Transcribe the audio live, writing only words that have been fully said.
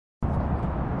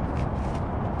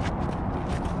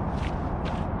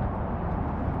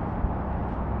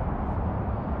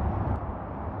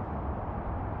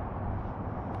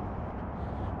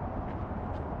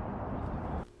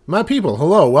My people,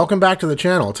 hello, welcome back to the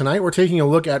channel. Tonight we're taking a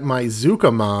look at my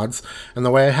Zuca mods and the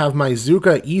way I have my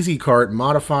Zuca Ez Cart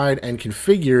modified and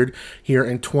configured here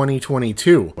in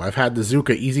 2022. I've had the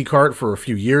Zuca Ez Cart for a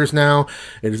few years now.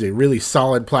 It is a really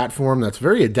solid platform that's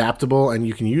very adaptable, and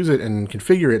you can use it and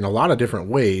configure it in a lot of different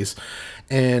ways.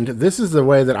 And this is the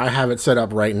way that I have it set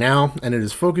up right now, and it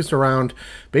is focused around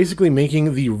basically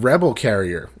making the Rebel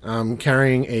carrier. I'm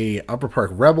carrying a Upper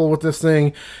Park Rebel with this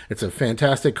thing. It's a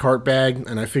fantastic cart bag,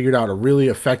 and I figured out a really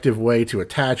effective way to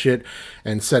attach it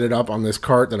and set it up on this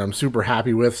cart that I'm super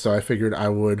happy with, so I figured I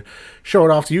would show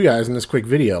it off to you guys in this quick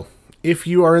video. If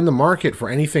you are in the market for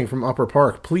anything from Upper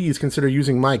Park, please consider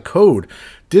using my code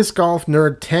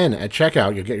DiscGolfNerd10 at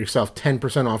checkout. You'll get yourself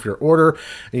 10% off your order,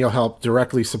 and you'll help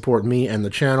directly support me and the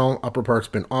channel. Upper Park's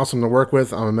been awesome to work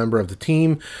with. I'm a member of the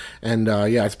team, and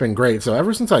yeah, it's been great. So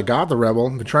ever since I got the Rebel,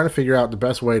 I've been trying to figure out the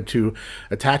best way to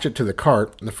attach it to the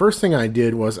cart. And the first thing I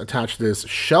did was attach this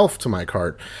shelf to my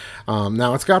cart.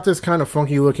 Now it's got this kind of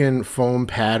funky looking foam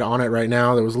pad on it right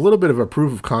now. There was a little bit of a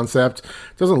proof of concept.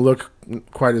 It doesn't look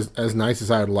quite as nice as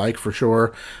I would like, for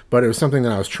sure, but it was something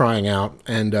that I was trying out,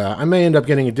 and I may end up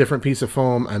getting a different piece of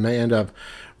foam. I may end up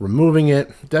removing it.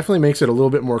 Definitely makes it a little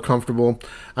bit more comfortable.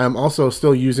 I'm also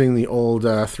still using the old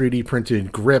 3D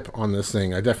printed grip on this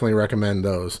thing. I definitely recommend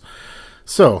those.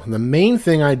 So the main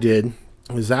thing I did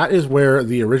is that is where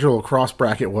the original cross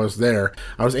bracket was there.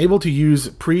 I was able to use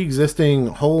pre-existing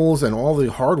holes and all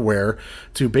the hardware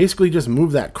to basically just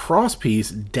move that cross piece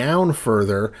down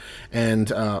further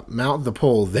and mount the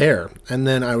pole there. And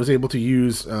then I was able to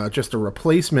use just a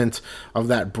replacement of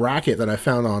that bracket that I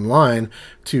found online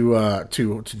to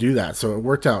do that. So it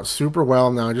worked out super well.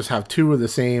 Now I just have two of the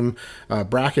same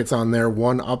brackets on there,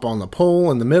 one up on the pole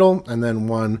in the middle, and then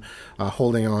one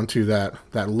holding on to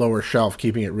that lower shelf,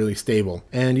 keeping it really stable.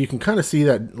 And you can kind of see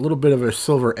that little bit of a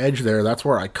silver edge there. That's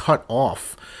where I cut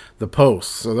off the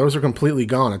posts. So those are completely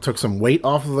gone. It took some weight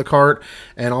off of the cart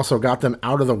and also got them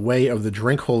out of the way of the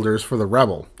drink holders for the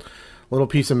Rebel. Little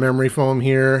piece of memory foam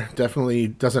here definitely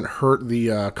doesn't hurt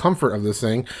the comfort of this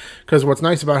thing, because what's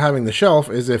nice about having the shelf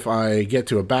is if I get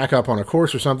to a backup on a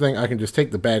course or something, I can just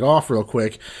take the bag off real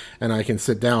quick and I can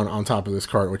sit down on top of this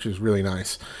cart, which is really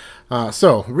nice.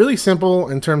 So really simple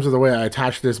in terms of the way I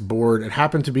attached this board. It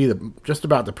happened to be just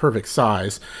about the perfect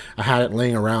size. I had it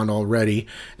laying around already,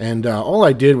 and all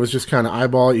I did was just kind of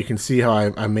eyeball it. You can see how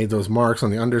I made those marks on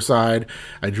the underside.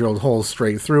 I drilled holes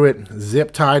straight through it,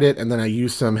 zip tied it, and then I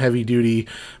used some heavy duty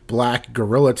black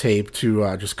Gorilla Tape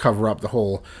to just cover up the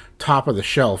whole top of the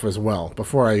shelf as well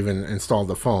before I even installed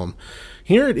the foam.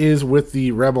 Here it is with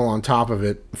the Rebel on top of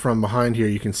it. From behind here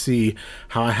you can see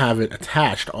how I have it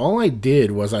attached. All I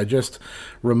did was I just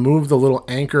removed the little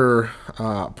anchor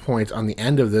point on the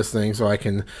end of this thing so I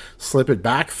can slip it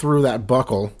back through that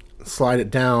buckle, slide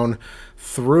it down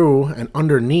through and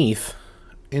underneath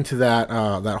into that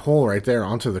hole right there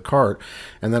onto the cart,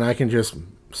 and then I can just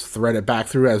thread it back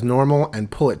through as normal and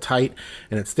pull it tight,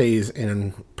 and it stays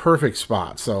in perfect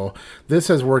spot. So this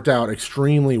has worked out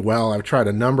extremely well. I've tried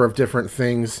a number of different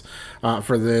things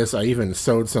for this. I even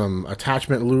sewed some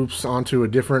attachment loops onto a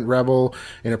different Rebel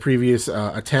in a previous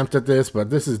attempt at this, but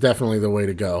this is definitely the way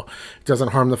to go. It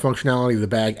doesn't harm the functionality of the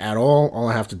bag at all. All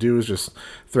I have to do is just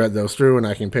thread those through, and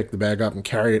I can pick the bag up and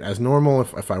carry it as normal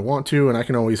if I want to, and I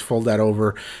can always fold that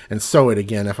over and sew it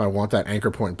again if I want that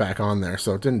anchor point back on there.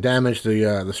 So it didn't damage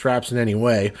the straps in any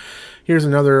way. Here's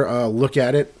another look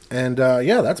at it, and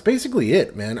yeah, that's basically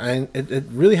it, man. It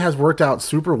really has worked out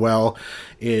super well.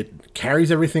 It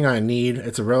carries everything I need.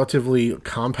 It's a relatively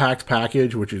compact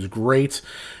package, which is great.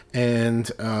 And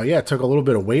yeah, it took a little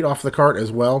bit of weight off the cart as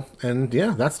well. And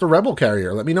yeah, that's the Rebel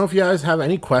carrier. Let me know if you guys have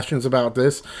any questions about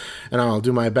this, and I'll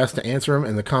do my best to answer them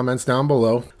in the comments down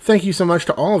below. Thank you so much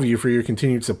to all of you for your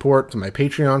continued support, to my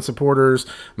Patreon supporters,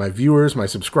 my viewers, my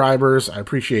subscribers. I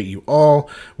appreciate you all.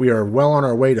 We are well on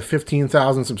our way to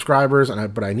 15,000 subscribers,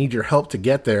 but I need your help to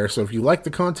get there. So if you like the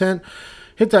content,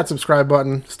 hit that subscribe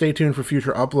button, stay tuned for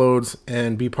future uploads,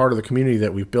 and be part of the community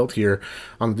that we've built here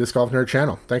on the Disc Golf Nerd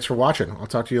channel. Thanks for watching. I'll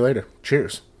talk to you later.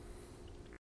 Cheers.